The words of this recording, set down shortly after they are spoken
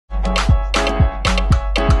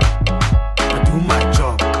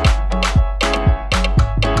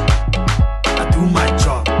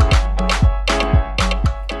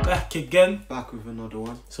again. Back with another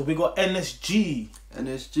one. So we got NSG.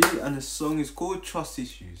 NSG, and the song is called Trust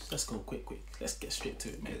Issues. Let's go quick. Let's get straight to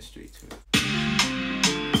it, man. Get straight to it.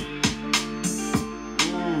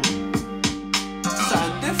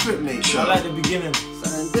 Something different, mate. I like the beginning.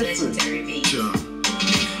 Something different. Sure.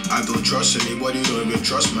 I don't trust anybody, don't even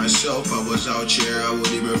trust myself. I was out here, I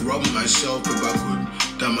would even rob myself if I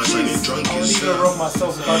could. That much I get drunk I would as even rob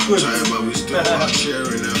myself if I could. Tired, but we still out here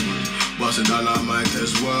and that. Bustin' down I might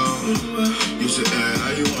as well. You say,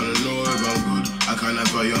 now you wanna know if I'm good. I kinda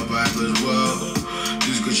feel your vibe as well.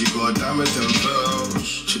 This Gucci got diamonds and pearls.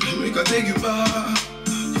 She can make her take you back.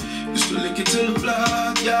 Used to lick it till the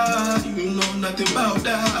block, yeah. You know nothing about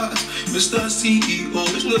that. Mr. CEO,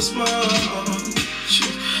 it's not smart.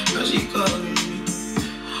 Shit, now she calling me.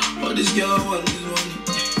 Oh, this girl want this money.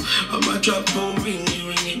 On my trap phone ringing.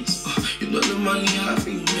 You know the money I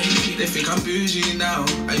think. They think I'm bougie now.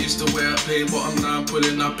 I used to wear a plain bottom, now I'm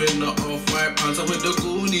pulling up in the off-white pants. I'm with the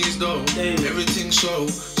Goonies though. Hey. Everything show,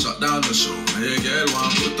 shut down the show. Now you get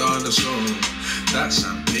one, put down the show. That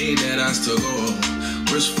champagne that has to go.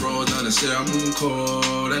 Wrist froze, now they say I'm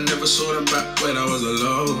cold. I never saw them back when I was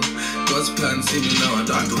alone. God's plan, see me now, I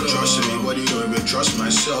don't trust anybody, don't even trust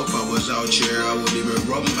myself. I was out here, I would even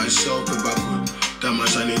rob myself if I could. That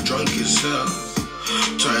much I need drunk as hell.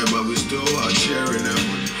 Tired, but we still out sharing that.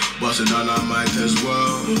 Bustin' down I might as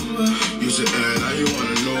well. You say, now you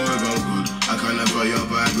wanna know if I'm good. I kinda feel your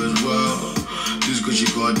vibe as well. This Gucci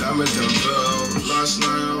got diamonds and pearls. Last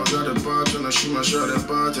night I was at the bar trying to shoot my shot at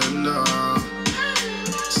bartender.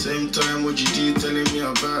 Same time what you did telling me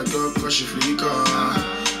about girl crush your free car.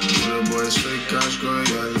 The boys fake cash going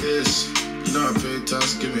your list. You know I pay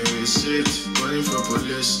tax, give me receipt. Running for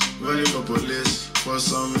police. For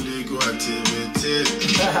some illegal activity.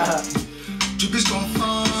 Trip is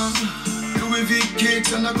confirmed. Louis V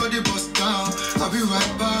kicks and I got the bus down. I'll be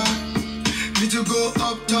right back. Need to go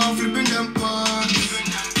uptown, flipping them parks.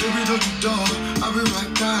 Baby, don't you dare. I'll be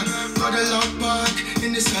right back. Got a loud back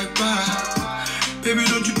in the side back. Baby,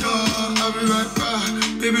 don't you dare. I'll be right back.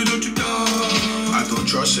 Baby, don't you dare. I don't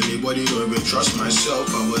trust anybody, don't even trust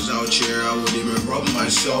myself. I was out here, I would even rob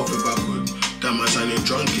myself if I could. That much I need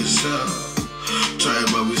drunk as hell. Tired,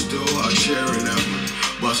 but we still out sharing that.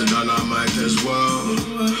 Bustin' down I might as well.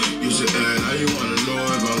 You say, now you wanna know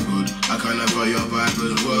if I'm good. I kinda feel your vibe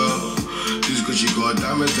as well. This Gucci got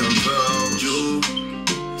diamonds and pearls.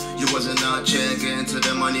 You wasn't out here getting to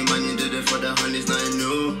the money, man. You did it for the honey, it's nothing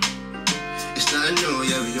new. It's nothing new,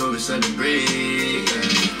 yeah, we always celebrate. Yeah.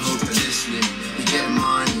 Hope you're listening, you get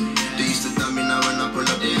money. They used to dumb me, now when I pull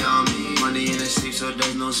up the army. Money in the safe, so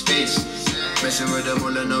there's no space. Messing with them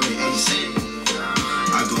all, I know it ain't safe.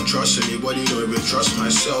 I don't trust anybody, don't even trust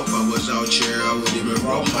myself. I was out here, I would even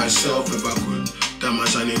rob myself if I could. That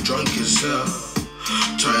much I need drunk as hell.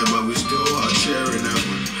 Tired, but we still out sharing that.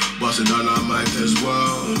 Bustin' down I might as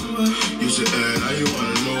well. You say, now you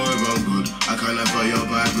wanna know if I'm good. I kinda feel your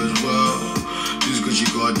vibe as well. This Gucci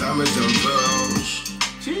got diamonds and pearls.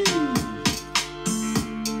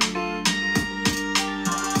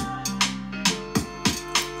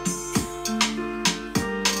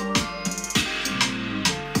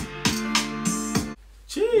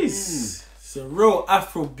 Jeez, it's a real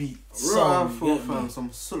Afro beat. Real Afro, fam.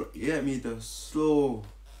 Some slow, you get me? The slow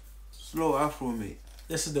Afro, mate.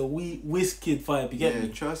 This is the Wizkid vibe, you get me?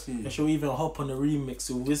 Trust me. I should even hop on the remix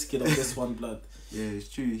with Wizkid of this one, blood. Yeah, it's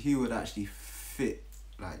true. He would actually fit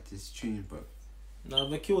like this tune, bro. Nah,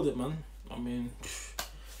 they killed it, man. I mean,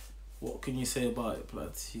 what can you say about it,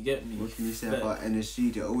 blood? You get me? What can you say about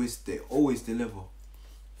NSG? They always deliver.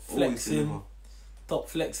 Flexing. Always deliver. Top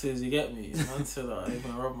flexes, you get me? Man said that I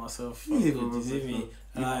even rub myself. You see me?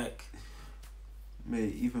 Like,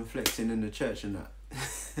 mate, even flexing in the church and that.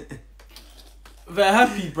 they're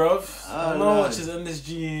happy, bruv. Oh, no one watches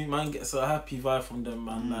NSG, man gets a happy vibe from them,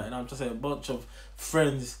 man. Like, and I'm just saying, a bunch of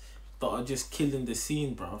friends that are just killing the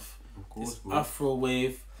scene, bruv. Of course, bro. Afro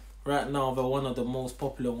wave. Right now, they're one of the most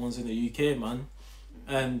popular ones in the UK, man.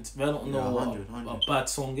 And they don't know what a bad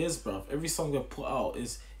song is, bruv. Every song they put out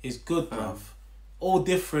is good, bruv. All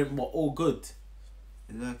different, but all good.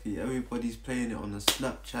 Exactly. Everybody's playing it on the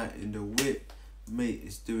Snapchat, in the whip. Mate,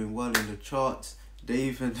 it's doing well in the charts. They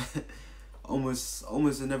even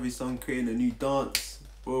almost in every song creating a new dance,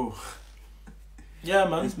 bro. Yeah,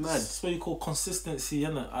 man. It's mad. That's what you call consistency,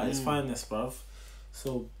 innit? At its finest, bruv.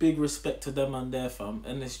 So big respect to them and their fam.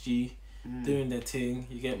 NSG doing their thing.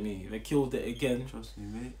 You get me? They killed it again. Trust me,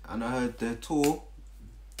 mate. And I heard their tour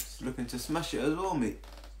is looking to smash it as well, mate.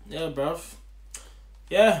 Yeah, bruv.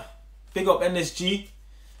 Yeah, big up NSG,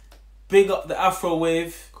 big up the Afro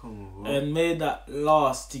wave, Come on, bro. and made that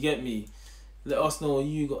last. You get me? Let us know what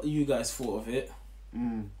you guys thought of it.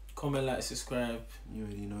 Mm. Comment, like, subscribe. You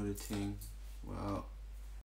already know the thing. Wow.